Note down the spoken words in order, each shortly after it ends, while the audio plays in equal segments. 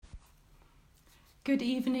Good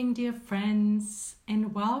evening, dear friends,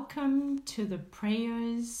 and welcome to the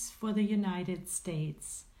prayers for the United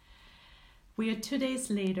States. We are 2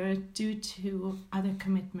 days later due to other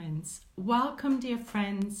commitments. Welcome, dear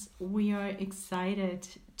friends. We are excited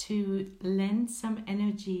to lend some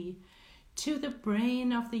energy to the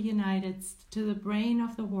brain of the brain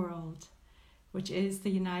of the world, which is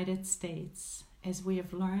the United States. As we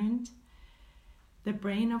have learned, the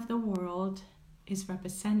brain of the world is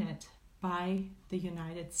represented by the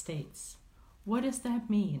United States. What does that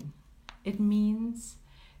mean? It means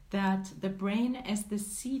that the brain as the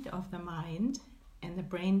seat of the mind, and the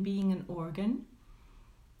brain being an organ,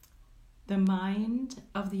 the mind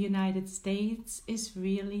of the United States is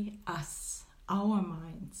really us, our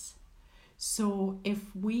minds. So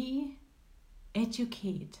if we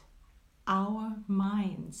educate our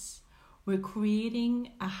minds, we're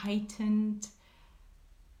creating a heightened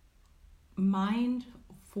mind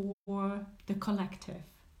for the collective.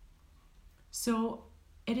 So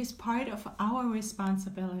it is part of our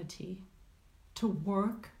responsibility to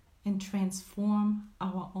work and transform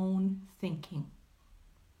our own thinking.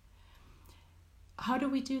 How do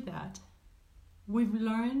we do that? We've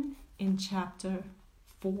learned in chapter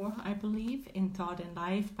 4, I believe, in Thought and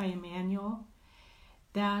Life by Emmanuel,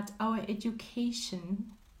 that our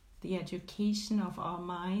education, the education of our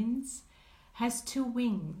minds, has two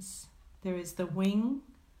wings. There is the wing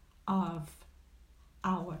of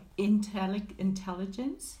our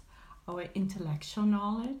intelligence, our intellectual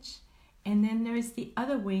knowledge, and then there is the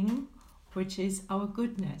other wing, which is our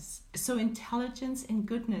goodness. So intelligence and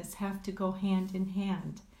goodness have to go hand in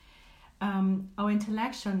hand. Our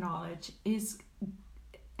intellectual knowledge is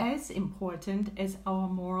as important as our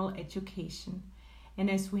moral education. And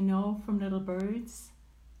as we know from little birds,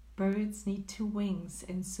 birds need two wings,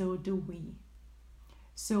 and so do we.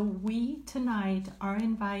 So we tonight are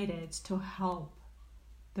invited to help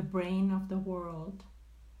the brain of the world,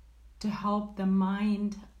 to help the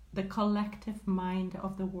mind, the collective mind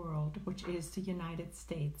of the world, which is the United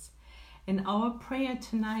States. And our prayer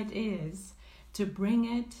tonight is to bring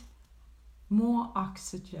it more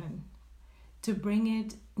oxygen, to bring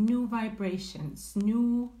it new vibrations,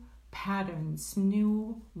 new patterns,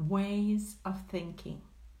 new ways of thinking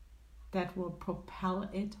that will propel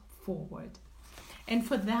it forward. And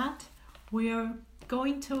for that, we're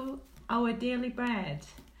going to our daily bread.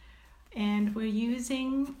 And we're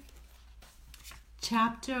using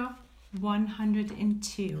chapter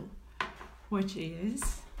 102, which is,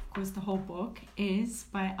 of course, the whole book is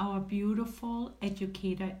by our beautiful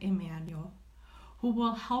educator, Emmanuel, who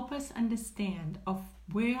will help us understand of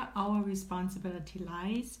where our responsibility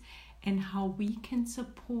lies and how we can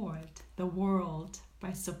support the world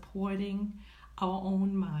by supporting our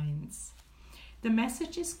own minds. The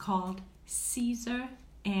message is called Caesar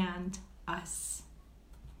and Us.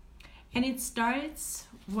 And it starts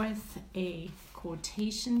with a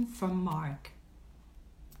quotation from Mark.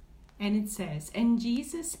 And it says, "And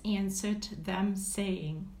Jesus answered them,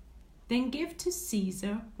 saying, Then give to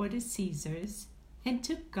Caesar what is Caesar's, and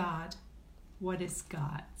to God what is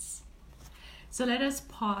God's." So let us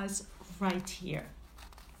pause right here,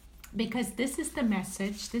 because this is the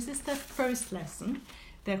message, this is the first lesson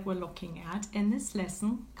that we're looking at, and this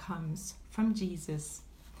lesson comes from Jesus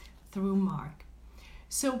through Mark.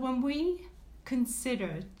 So when we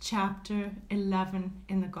consider chapter 11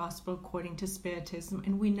 in the Gospel according to Spiritism,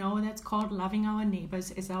 and we know that's called loving our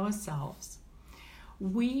neighbors as ourselves,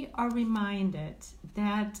 we are reminded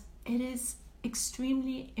that it is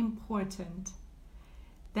extremely important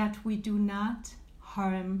that we do not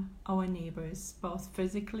harm our neighbors, both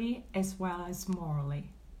physically as well as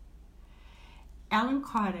morally.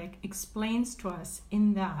 Kardec explains to us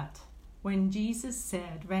in that when Jesus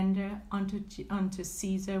said, "Render unto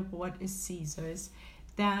Caesar what is Caesar's,"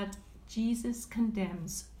 that Jesus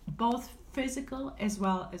condemns both physical as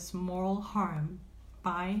well as moral harm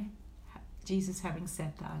by Jesus having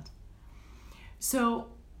said that. So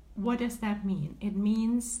what does that mean? It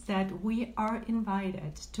means that we are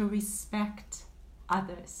invited to respect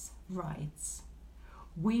others' rights.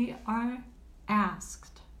 We are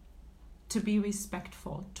asked to be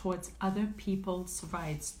respectful towards other people's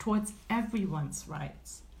rights, towards everyone's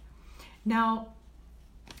rights. Now,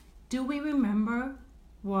 do we remember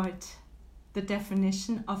what the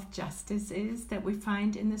definition of justice is that we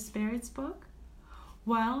find in the Spirit's book?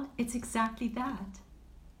 Well, it's exactly that.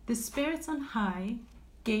 The Spirits on high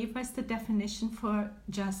gave us the definition for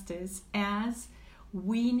justice as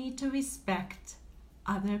we need to respect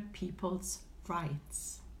other people's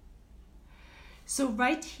rights. So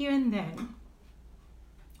right here and then,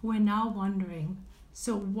 we're now wondering,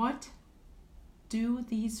 so what do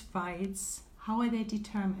these rights, How are they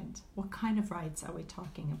determined? What kind of rights are we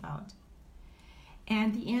talking about?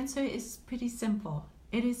 And the answer is pretty simple.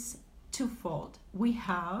 It is twofold. We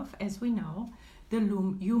have, as we know, the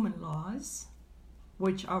human laws,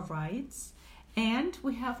 which are rights, and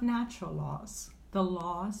we have natural laws, the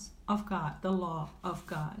laws of God, the law of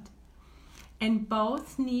God. And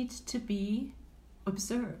both need to be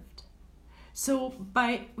observed. So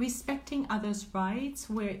by respecting others' rights,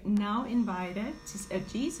 we're now invited,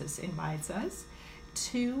 Jesus invites us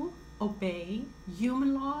to obey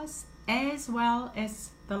human laws as well as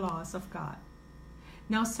the laws of God.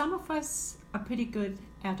 Now, some of us are pretty good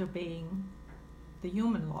at obeying the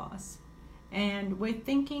human laws, and we're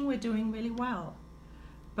thinking we're doing really well.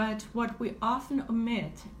 But what we often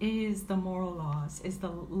omit is the moral laws, is the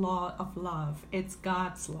law of love. It's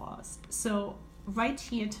God's laws. So right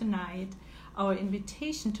here tonight, our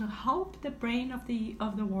invitation to help the brain of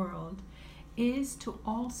the world is to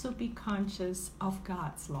also be conscious of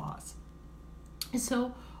God's laws.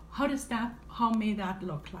 So how may that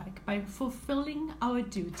look like? By fulfilling our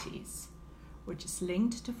duties, which is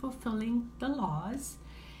linked to fulfilling the laws.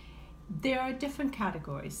 There are different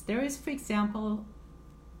categories. There is, for example,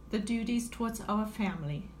 the duties towards our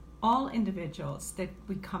family, all individuals that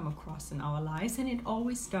we come across in our lives, and it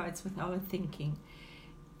always starts with our thinking.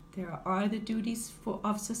 There are the duties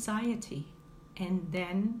of society, and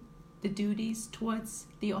then the duties towards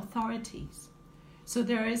the authorities. So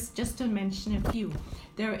there is, just to mention a few,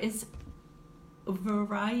 there is a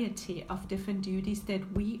variety of different duties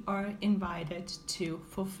that we are invited to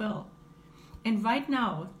fulfill. And right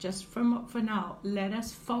now, just for now, let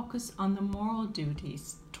us focus on the moral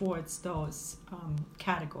duties towards those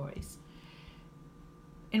categories.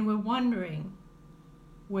 And we're wondering,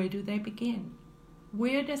 where do they begin?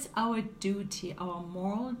 Where does our duty, our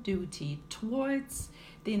moral duty towards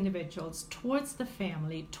the individuals, towards the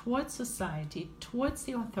family, towards society, towards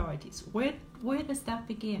the authorities, where does that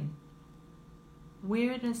begin?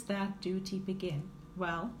 Where does that duty begin?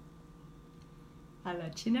 Well, I'll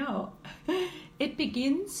let you know. It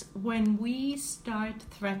begins when we start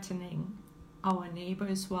threatening our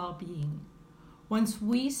neighbor's well-being. Once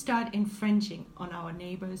we start infringing on our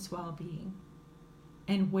neighbor's well-being.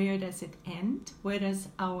 And where does it end? Where does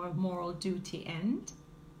our moral duty end?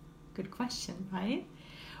 Good question, right?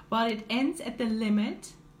 Well, it ends at the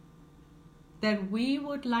limit that we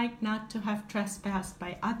would like not to have trespassed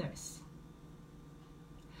by others.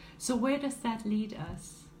 So where does that lead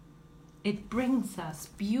us? It brings us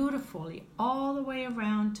beautifully all the way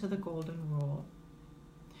around to the golden rule.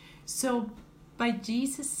 So by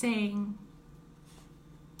Jesus saying,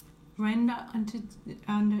 render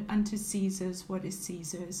unto Caesar's what is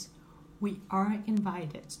Caesar's, we are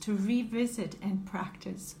invited to revisit and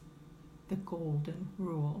practice the golden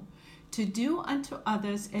rule, to do unto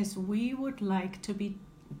others as we would like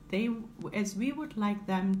as we would like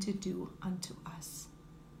them to do unto us.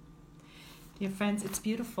 Dear friends, it's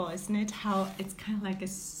beautiful, isn't it? How it's kind of like a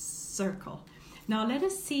circle. Now let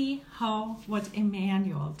us see what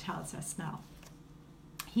Emmanuel tells us now.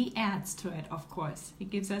 He adds to it, of course. He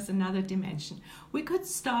gives us another dimension. We could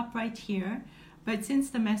stop right here, but since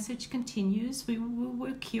the message continues,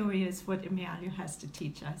 we're curious what Emmanuel has to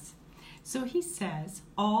teach us. So he says,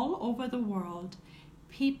 all over the world,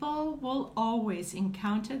 people will always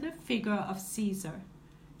encounter the figure of Caesar,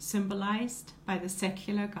 symbolized by the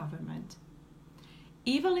secular government.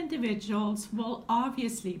 Evil individuals will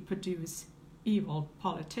obviously produce evil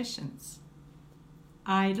politicians.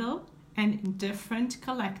 Idle and indifferent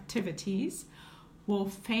collectivities will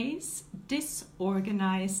face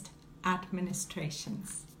disorganized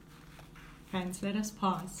administrations. Friends, let us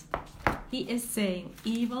pause. He is saying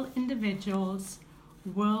evil individuals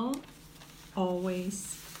will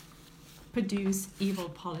always produce evil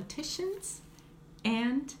politicians,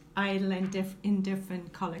 and idle and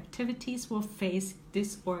indifferent collectivities will face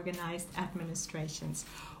disorganized administrations.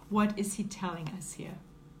 What is he telling us here?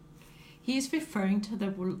 He is referring to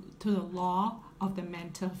the law of the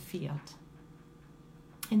mental field.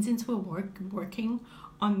 And since we're working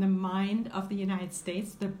on the mind of the United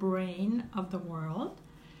States, the brain of the world,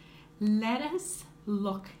 let us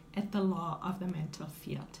look at the law of the mental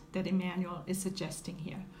field that Emmanuel is suggesting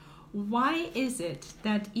here. Why is it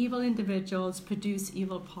that evil individuals produce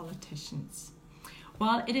evil politicians?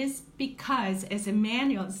 Well, it is because, as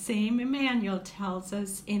same Emmanuel tells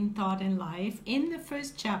us in Thought and Life, in the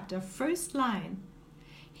first chapter, first line,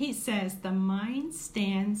 he says, the mind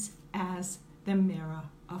stands as the mirror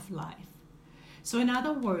of life. So in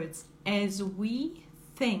other words, as we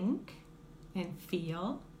think and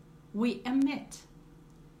feel, we emit.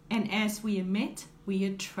 And as we emit, we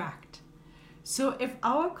attract. So if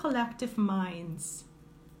our collective minds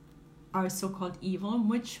are so-called evil,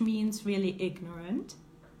 which means really ignorant,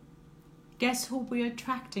 guess who we're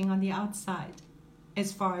attracting on the outside?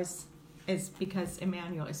 As far as because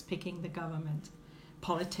Emmanuel is picking the government,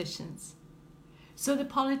 politicians. So the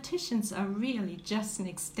politicians are really just an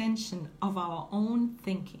extension of our own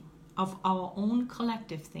thinking, of our own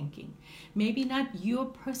collective thinking. Maybe not your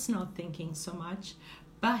personal thinking so much,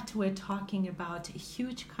 but we're talking about a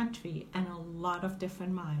huge country and a lot of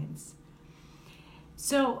different minds.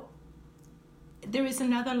 So there is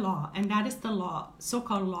another law, and that is the law,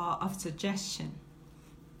 so-called law of suggestion.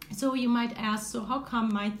 So you might ask, so how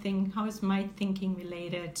is my thinking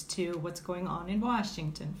related to what's going on in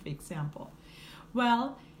Washington, for example?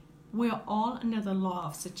 Well, we're all under the law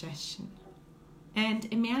of suggestion. And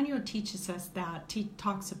Emmanuel teaches us that, he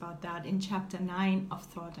talks about that in chapter 9 of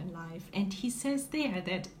Thought and Life. And he says there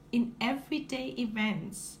that in everyday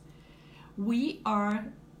events, we are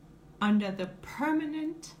under the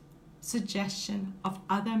permanent suggestion of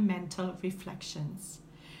other mental reflections.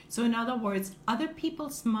 So in other words, other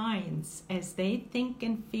people's minds, as they think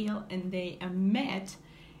and feel and they emit,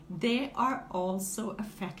 they are also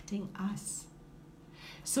affecting us.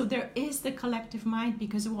 So there is the collective mind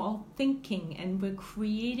because we're all thinking and we're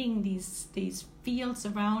creating these fields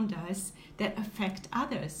around us that affect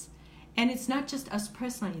others. And it's not just us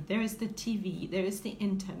personally. There is the TV, there is the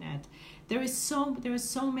internet. There are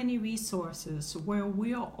so many resources where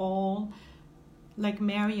we are all like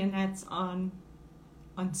marionettes on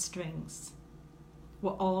strings.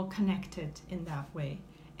 We're all connected in that way.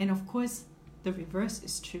 And of course, the reverse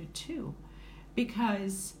is true too,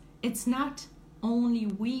 because it's not only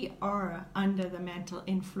we are under the mental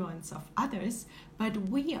influence of others, but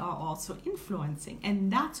we are also influencing.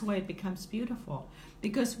 And that's why it becomes beautiful.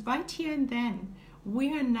 Because right here and then,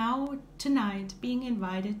 we are now tonight being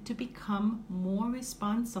invited to become more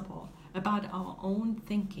responsible about our own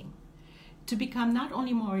thinking. To become not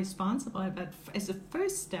only more responsible, but as a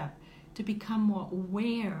first step, to become more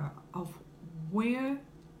aware of where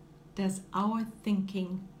does our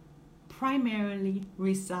thinking primarily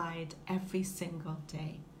reside every single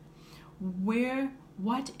day.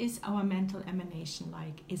 What is our mental emanation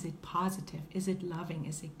like? Is it positive? Is it loving?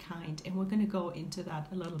 Is it kind? And we're going to go into that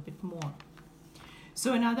a little bit more.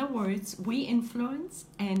 So in other words, we influence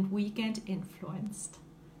and we get influenced.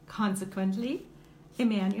 Consequently,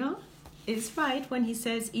 Emmanuel is right when he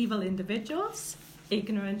says evil individuals,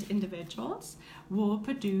 ignorant individuals, will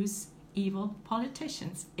produce evil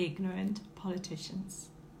politicians, ignorant politicians.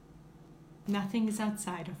 Nothing is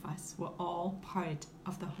outside of us. We're all part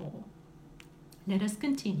of the whole. Let us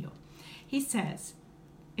continue. He says,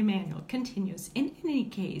 Emmanuel continues, in any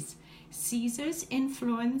case, Caesar's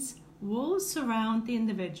influence will surround the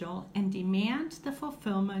individual and demand the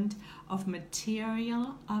fulfillment of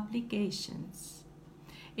material obligations.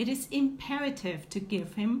 It is imperative to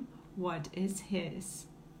give him what is his.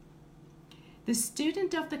 The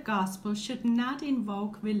student of the gospel should not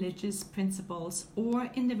invoke religious principles or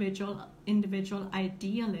individual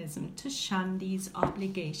idealism to shun these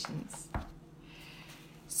obligations.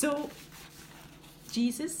 So,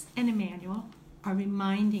 Jesus and Emmanuel are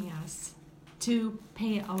reminding us to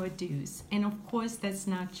pay our dues. And of course, that's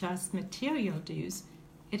not just material dues,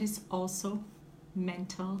 it is also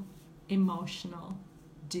mental, emotional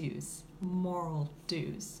dues, moral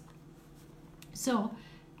dues. So,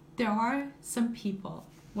 there are some people,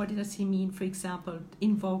 what does he mean, for example,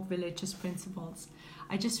 invoke religious principles?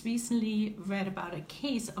 I just recently read about a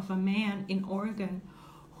case of a man in Oregon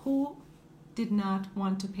who did not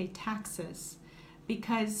want to pay taxes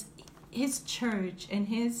because his church and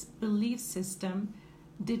his belief system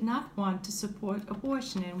did not want to support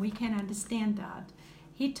abortion, and we can understand that.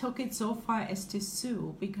 He took it so far as to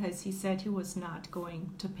sue because he said he was not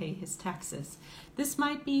going to pay his taxes. This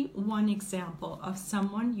might be one example of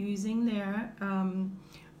someone using their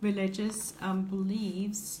religious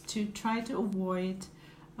beliefs to try to avoid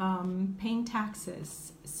paying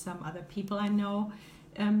taxes. Some other people I know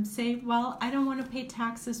say, well, I don't want to pay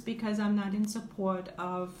taxes because I'm not in support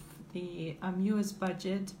of the U.S.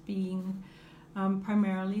 budget being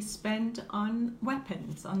primarily spent on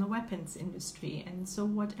weapons, on the weapons industry. And so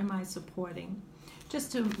what am I supporting?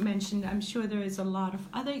 Just to mention, I'm sure there is a lot of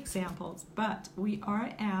other examples, but we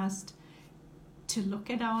are asked to look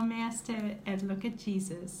at our Master and look at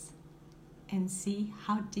Jesus and see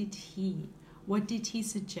what did he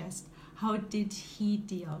suggest? How did he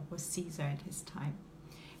deal with Caesar at his time?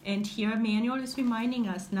 And here Emmanuel is reminding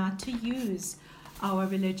us not to use our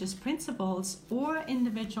religious principles or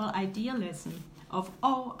individual idealism of,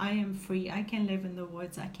 oh, I am free, I can live in the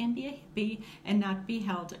woods, I can be a hippie and not be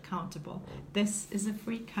held accountable. This is a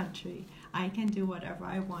free country. I can do whatever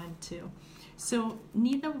I want to. So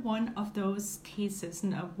neither one of those cases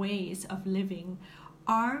and ways of living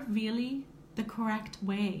are really the correct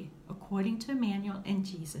way, according to Emmanuel and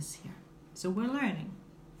Jesus here. So we're learning.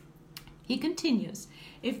 He continues,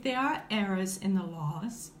 if there are errors in the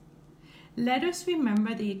laws, let us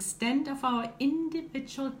remember the extent of our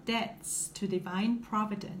individual debts to divine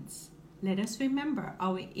providence. Let us remember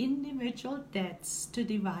our individual debts to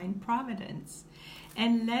divine providence.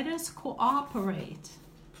 And let us cooperate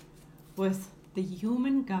with the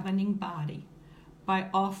human governing body by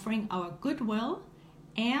offering our goodwill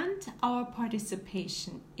and our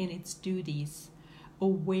participation in its duties,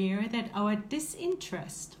 aware that our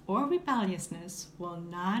disinterest or rebelliousness will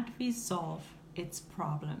not resolve its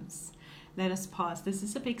problems. Let us pause. This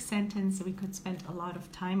is a big sentence. We could spend a lot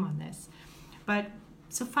of time on this. But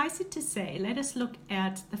suffice it to say, let us look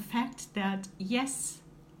at the fact that, yes,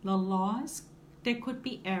 the laws, there could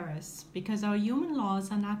be errors because our human laws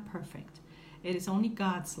are not perfect. It is only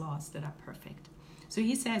God's laws that are perfect. So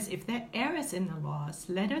he says, if there are errors in the laws,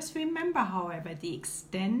 let us remember, however, the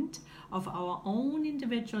extent of our own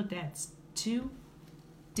individual debts to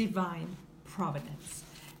divine providence.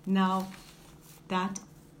 Now, that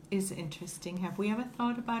is interesting. Have we ever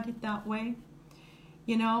thought about it that way?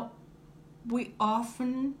 You know, we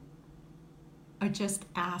often are just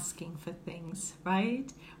asking for things,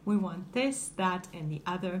 right? We want this, that, and the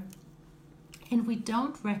other. And we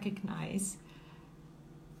don't recognize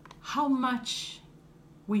how much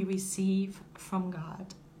we receive from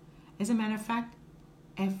God. As a matter of fact,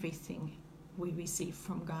 everything we receive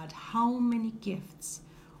from God. How many gifts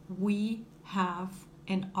we have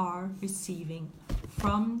and are receiving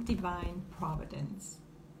from divine providence.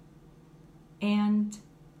 And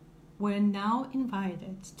we're now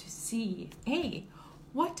invited to see, hey,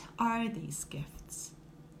 what are these gifts?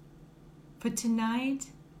 For tonight,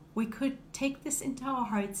 we could take this into our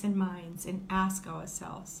hearts and minds and ask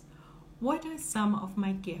ourselves, what are some of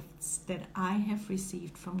my gifts that I have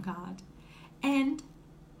received from God? And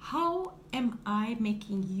how am I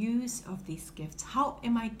making use of these gifts? How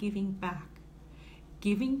am I giving back?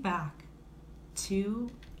 Giving back to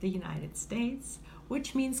the United States,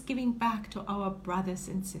 which means giving back to our brothers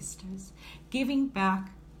and sisters, giving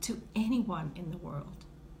back to anyone in the world.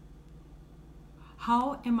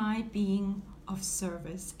 How am I being of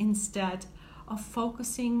service instead of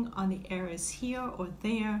focusing on the errors here or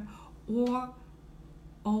there, or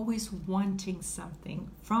always wanting something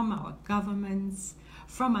from our governments,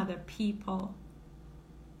 from other people?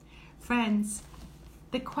 Friends,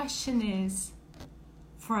 the question is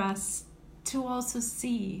for us to also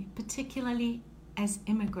see, particularly as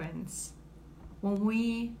immigrants, when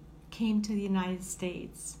we came to the United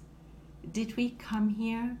States, did we come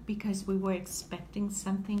here because we were expecting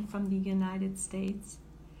something from the United States?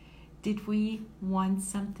 Did we want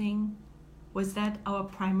something? Was that our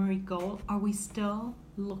primary goal? Are we still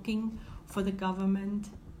looking for the government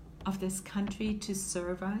of this country to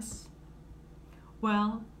serve us?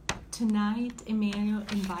 Well, tonight Emmanuel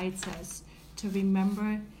invites us to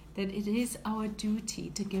remember that it is our duty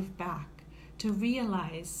to give back, to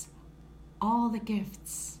realize all the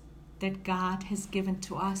gifts that God has given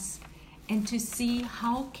to us, and to see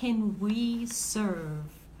how can we serve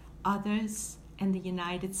others and the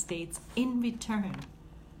United States in return.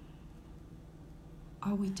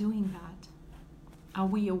 Are we doing that? Are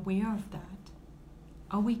we aware of that?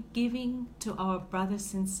 Are we giving to our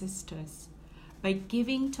brothers and sisters? By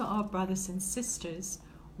giving to our brothers and sisters,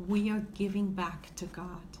 we are giving back to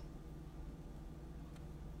God.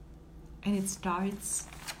 And it starts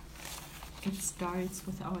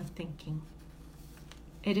with our thinking.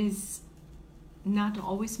 It is not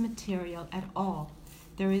always material at all.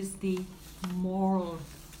 There is the moral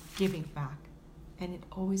giving back, and it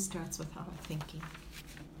always starts with our thinking.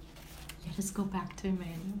 Let us go back to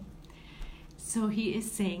Emmanuel. So he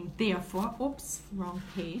is saying, therefore, oops, wrong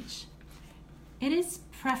page. It is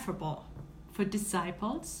preferable for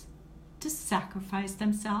disciples to sacrifice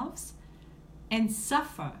themselves and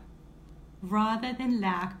suffer rather than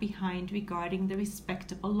lag behind regarding the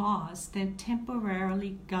respectable laws that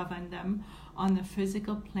temporarily govern them on the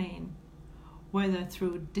physical plane, whether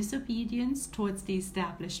through disobedience towards the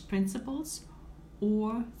established principles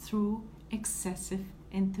or through excessive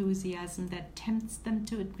enthusiasm that tempts them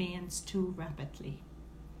to advance too rapidly.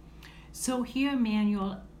 So here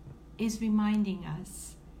Emmanuel is reminding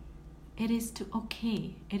us it is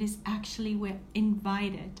actually we're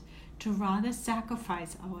invited to rather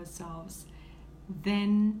sacrifice ourselves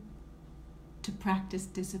than to practice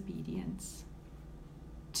disobedience.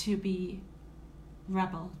 to be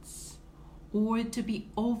rebels or to be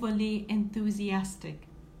overly enthusiastic,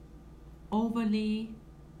 overly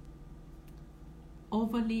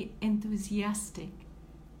enthusiastic,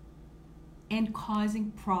 and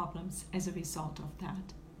causing problems as a result of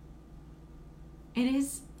that. It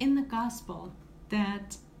is in the gospel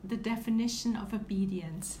that the definition of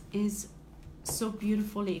obedience is so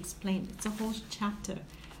beautifully explained. It's a whole chapter,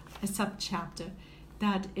 a subchapter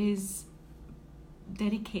that is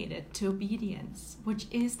dedicated to obedience, which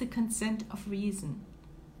is the consent of reason.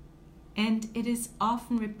 And it is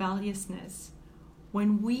often rebelliousness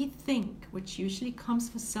when we think, which usually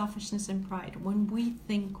comes with selfishness and pride, when we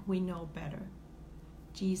think we know better.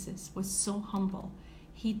 Jesus was so humble.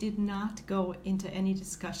 He did not go into any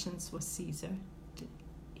discussions with Caesar.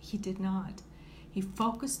 He did not. He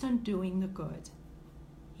focused on doing the good.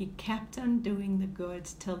 He kept on doing the good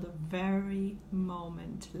till the very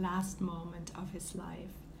last moment of his life.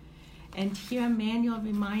 And here Emmanuel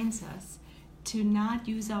reminds us to not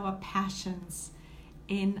use our passions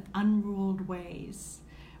in unruled ways.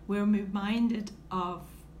 We're reminded of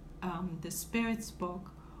the Spirit's book,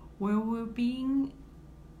 where we're being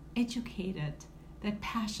educated that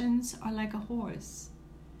passions are like a horse.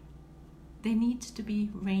 They need to be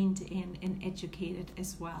reined in and educated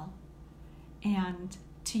as well. And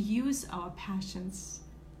to use our passions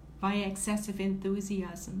via excessive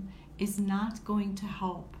enthusiasm is not going to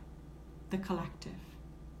help the collective.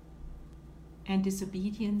 And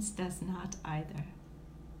disobedience does not either.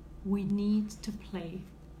 We need to play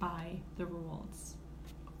by the rules,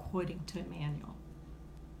 according to Emmanuel.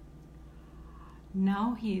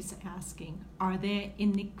 Now he is asking, are there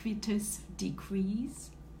iniquitous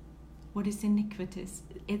decrees? What is iniquitous?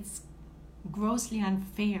 It's grossly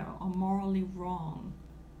unfair or morally wrong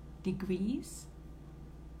degrees.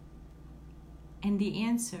 And the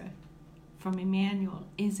answer from Emmanuel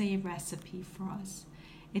is a recipe for us.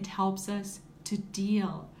 It helps us to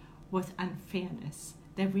deal with unfairness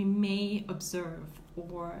that we may observe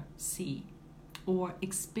or see or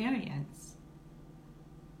experience.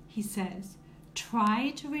 He says,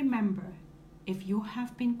 try to remember if you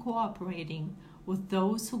have been cooperating with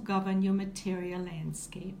those who govern your material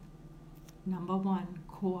landscape. Number 1,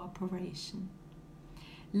 cooperation.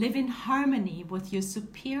 Live in harmony with your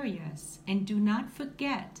superiors and do not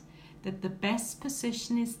forget that the best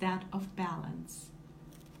position is that of balance.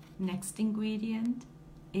 Next ingredient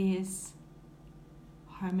is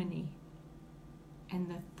harmony. And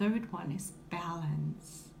the third one is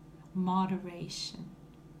balance, moderation,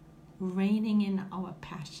 reining in our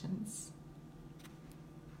passions.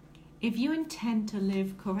 If you intend to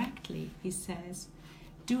live correctly, he says,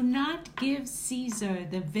 do not give Caesar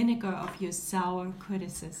the vinegar of your sour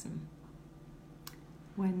criticism.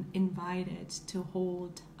 When invited to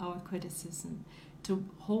hold our criticism, to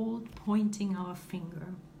hold pointing our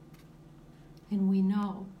finger. And we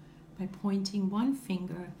know by pointing one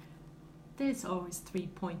finger, there's always 3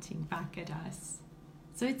 pointing back at us.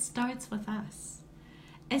 So it starts with us.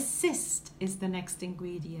 Assist is the next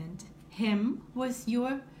ingredient. Him with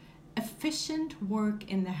your efficient work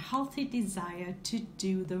in the healthy desire to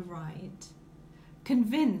do the right,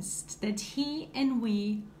 convinced that he and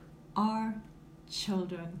we are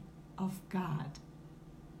children of God.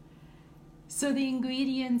 So the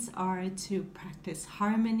ingredients are to practice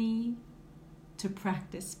harmony, to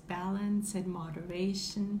practice balance and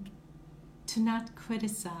moderation, to not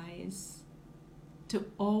criticize, to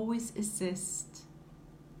always assist,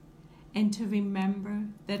 and to remember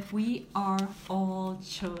that we are all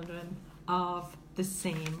children of the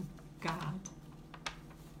same God.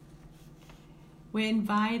 We're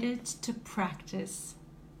invited to practice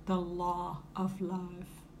the law of love.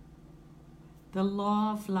 The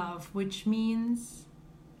law of love, which means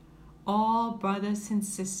all brothers and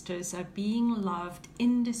sisters are being loved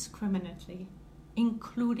indiscriminately,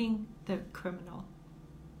 including the criminal,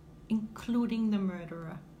 including the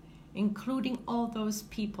murderer, including all those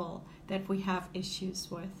people that we have issues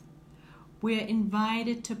with. We're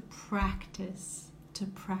invited to practice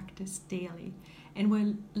daily. And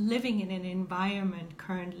we're living in an environment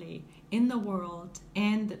currently in the world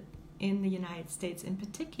and in the United States in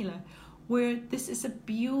particular, where this is a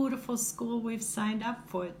beautiful school we've signed up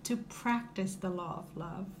for to practice the law of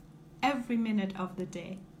love every minute of the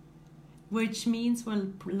day, which means we're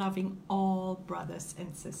loving all brothers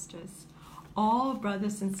and sisters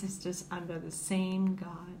under the same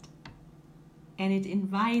God. And it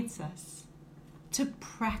invites us to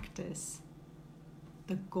practice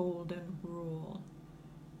the golden rule,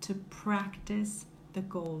 to practice the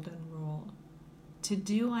golden rule, to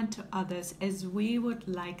do unto others as we would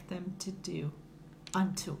like them to do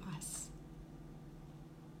unto us.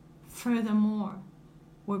 Furthermore,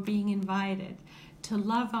 we're being invited to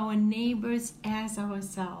love our neighbors as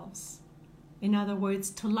ourselves. In other words,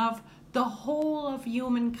 to love the whole of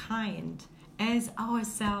humankind as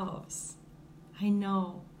ourselves. I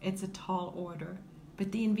know it's a tall order,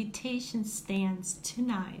 but the invitation stands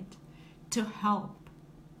tonight to help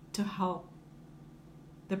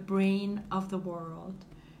the brain of the world,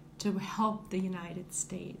 to help the United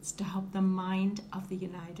States, to help the mind of the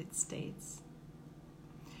United States,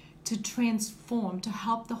 to transform, to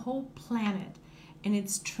help the whole planet in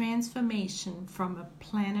its transformation from a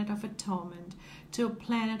planet of atonement to a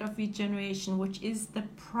planet of regeneration, which is the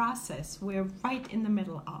process we're right in the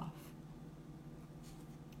middle of.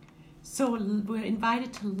 So we're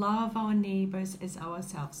invited to love our neighbors as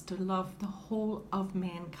ourselves, to love the whole of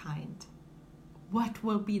mankind. What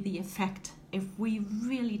will be the effect if we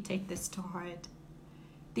really take this to heart?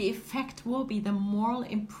 The effect will be the moral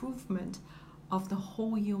improvement of the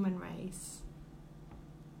whole human race.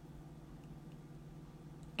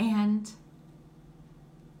 And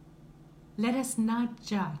let us not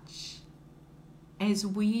judge as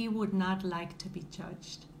we would not like to be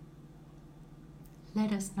judged.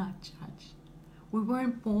 Let us not judge. We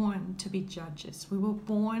weren't born to be judges. We were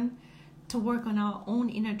born to work on our own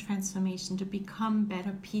inner transformation, to become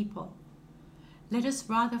better people. Let us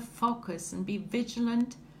rather focus and be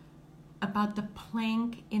vigilant about the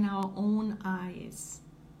plank in our own eyes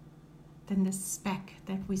than the speck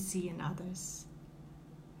that we see in others.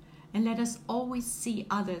 And let us always see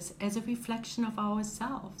others as a reflection of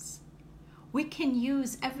ourselves. We can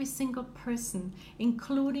use every single person,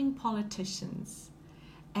 including politicians,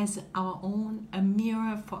 as a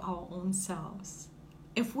mirror for our own selves.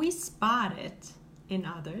 If we spot it in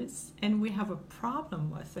others and we have a problem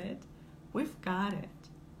with it, we've got it.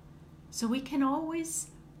 So we can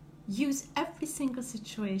always use every single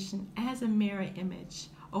situation as a mirror image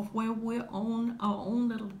of where our own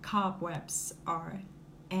little cobwebs are,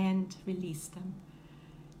 and release them.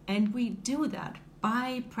 And we do that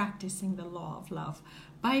by practicing the law of love,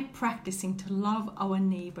 by practicing to love our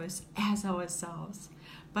neighbors as ourselves,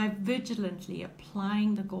 by vigilantly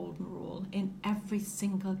applying the golden rule in every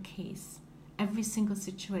single case, every single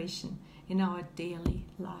situation in our daily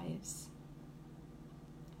lives.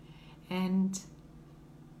 And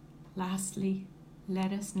lastly,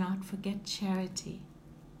 let us not forget charity.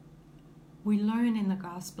 We learn in the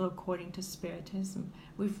Gospel according to Spiritism,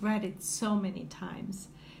 we've read it so many times,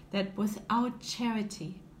 that without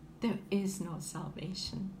charity, there is no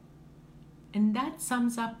salvation. And that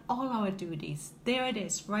sums up all our duties. There it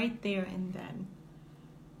is, right there and then.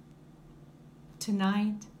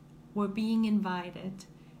 Tonight, we're being invited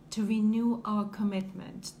to renew our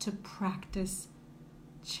commitment to practice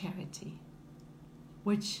charity,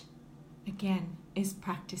 which, again, is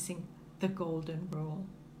practicing the golden rule.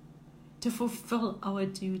 To fulfill our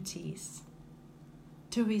duties,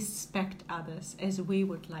 to respect others as we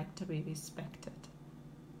would like to be respected.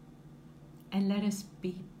 And let us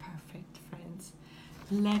be perfect, friends.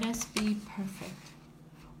 Let us be perfect,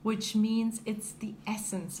 which means it's the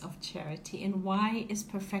essence of charity. And why is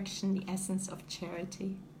perfection the essence of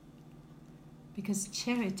charity? Because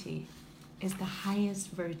charity is the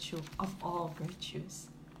highest virtue of all virtues.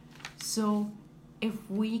 So if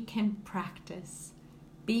we can practice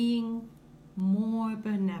being more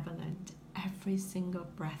benevolent every single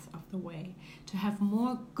breath of the way, to have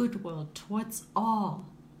more goodwill towards all.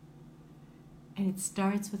 And it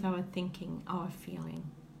starts with our thinking, our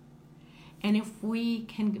feeling. And if we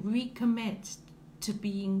can recommit to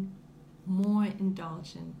being more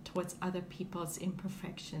indulgent towards other people's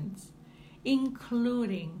imperfections,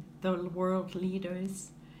 including the world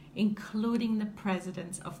leaders, including the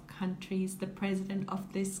presidents of countries, the president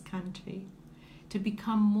of this country, to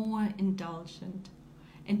become more indulgent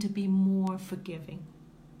and to be more forgiving.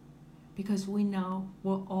 Because we know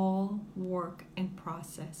we're all work in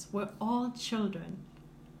process. We're all children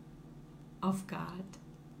of God.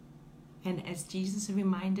 And as Jesus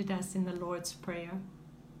reminded us in the Lord's Prayer,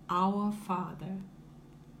 our Father,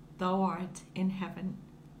 thou art in heaven.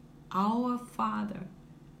 Our Father.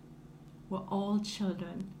 We're all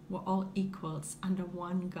children. We're all equals under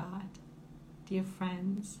one God. Dear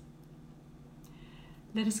friends,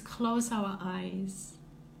 let us close our eyes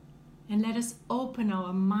and let us open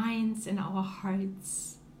our minds and our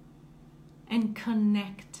hearts and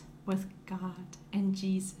connect with God and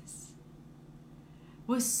Jesus.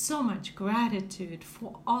 With so much gratitude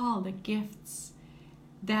for all the gifts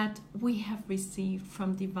that we have received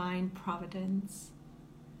from divine providence,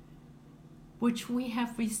 which we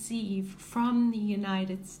have received from the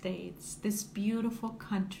United States, this beautiful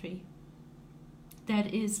country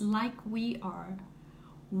that is like we are,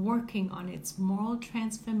 working on its moral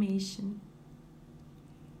transformation,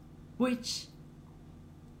 whose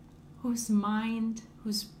mind,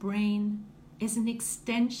 whose brain is an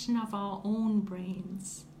extension of our own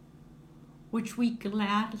brains, which we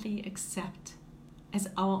gladly accept as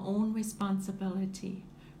our own responsibility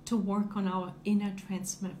to work on our inner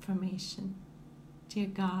transformation. Dear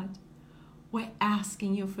God, we're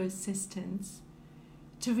asking you for assistance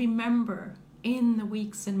to remember in the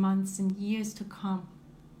weeks and months and years to come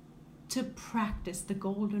to practice the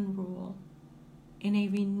golden rule in a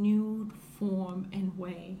renewed form and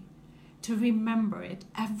way, to remember it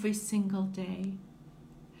every single day,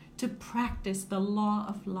 to practice the law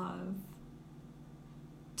of love,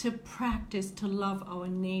 to practice to love our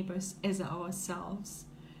neighbors as ourselves,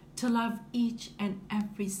 to love each and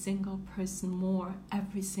every single person more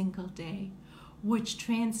every single day, which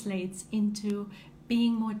translates into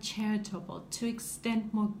being more charitable, to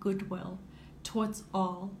extend more goodwill towards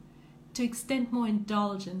all, to extend more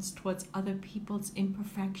indulgence towards other people's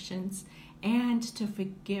imperfections, and to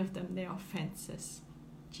forgive them their offenses.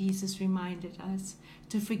 Jesus reminded us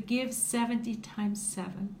to forgive 70 times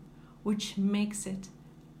 7, which makes it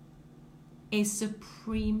a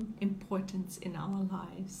supreme importance in our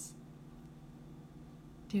lives.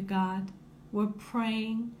 Dear God, we're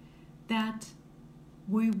praying that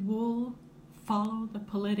we will follow the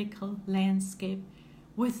political landscape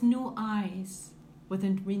with new eyes, with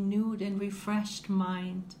a renewed and refreshed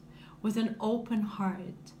mind, with an open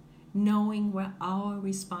heart, knowing where our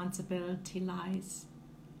responsibility lies,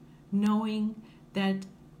 knowing that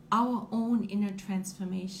our own inner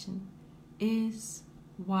transformation is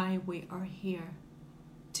why we are here,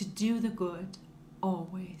 to do the good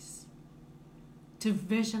always, to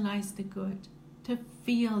visualize the good, to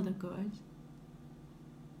feel the good,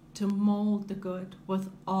 to mold the good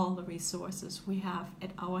with all the resources we have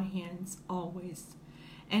at our hands always.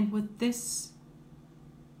 And with this,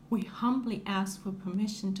 we humbly ask for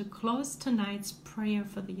permission to close tonight's prayer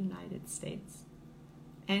for the United States.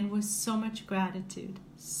 And with so much gratitude,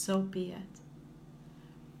 so be it.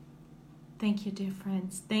 Thank you, dear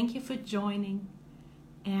friends. Thank you for joining,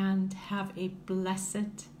 and have a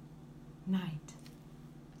blessed night.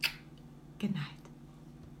 Good night.